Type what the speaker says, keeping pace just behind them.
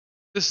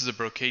This is a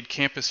Brocade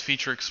Campus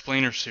Feature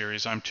Explainer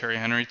series. I'm Terry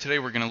Henry. Today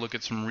we're going to look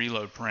at some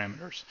reload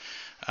parameters.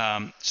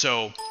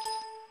 So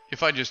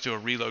if I just do a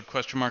reload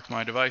question mark on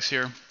my device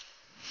here,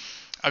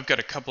 I've got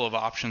a couple of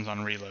options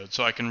on reload.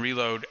 So I can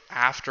reload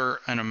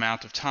after an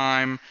amount of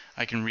time.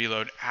 I can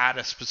reload at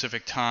a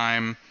specific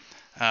time.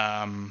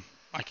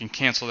 I can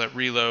cancel that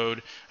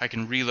reload. I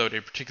can reload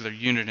a particular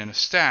unit in a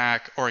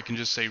stack, or I can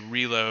just say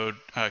reload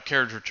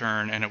carriage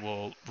return and it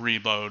will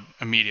reload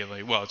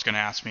immediately. Well, it's going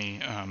to ask me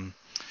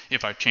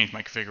if I've changed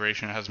my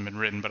configuration. It hasn't been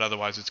written, but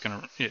otherwise it's going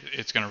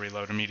to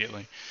reload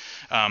immediately.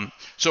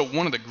 So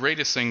one of the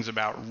greatest things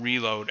about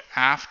reload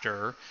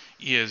after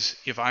is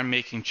if I'm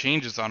making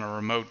changes on a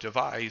remote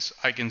device,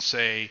 I can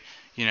say,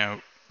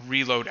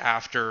 reload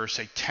after,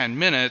 say, 10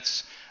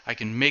 minutes. I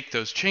can make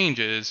those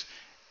changes,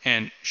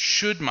 and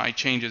should my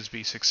changes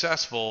be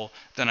successful,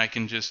 then I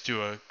can just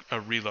do a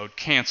reload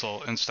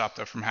cancel and stop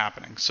that from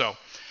happening. So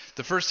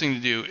the first thing to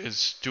do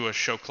is do a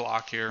show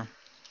clock here.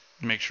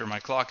 Make sure my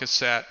clock is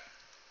set.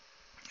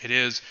 It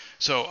is.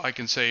 So I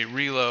can say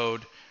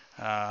reload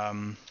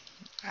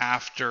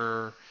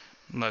after,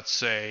 let's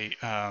say,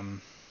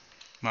 well,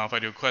 if I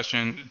do a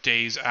question,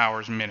 days,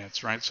 hours,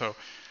 minutes, right? So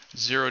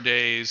 0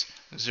 days,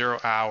 0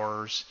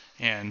 hours,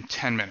 and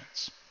 10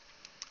 minutes.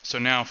 So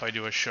now if I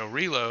do a show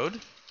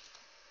reload,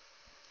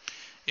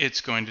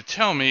 it's going to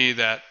tell me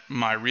that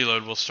my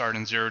reload will start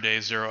in 0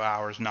 days, 0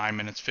 hours, 9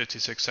 minutes,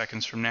 56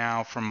 seconds from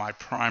now from my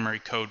primary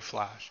code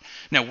flash.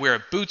 Now where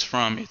it boots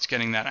from, it's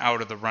getting that out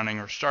of the running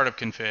or startup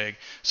config.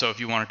 So if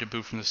you wanted to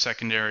boot from the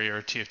secondary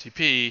or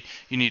TFTP,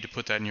 you need to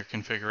put that in your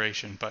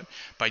configuration. But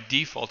by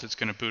default, it's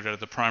going to boot out of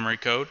the primary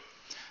code,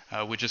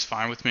 which is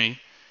fine with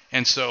me.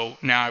 And so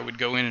now I would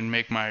go in and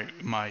make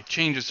my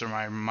changes to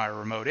my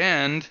remote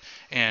end,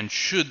 and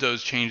should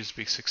those changes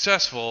be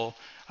successful,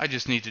 I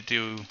just need to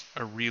do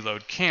a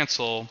reload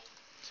cancel,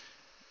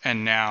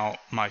 and now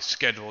my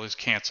schedule is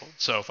canceled.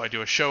 So if I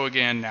do a show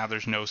again, now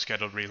there's no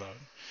scheduled reload.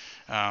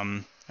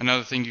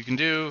 Another thing you can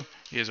do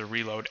is a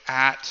reload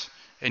at,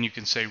 and you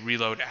can say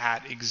reload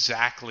at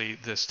exactly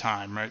this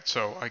time, right?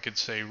 So I could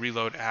say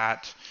reload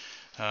at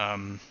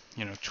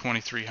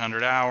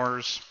 2300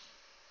 hours,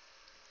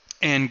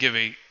 and give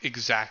a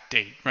exact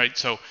date, right?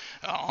 So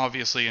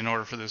obviously in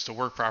order for this to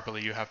work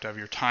properly, you have to have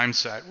your time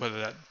set, whether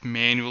that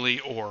manually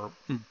or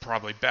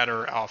probably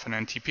better off an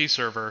NTP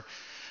server,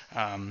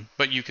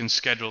 but you can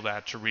schedule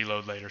that to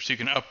reload later. So you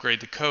can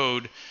upgrade the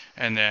code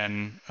and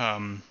then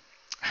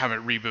have it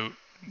reboot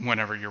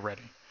whenever you're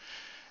ready.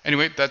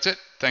 Anyway, that's it.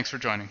 Thanks for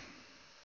joining.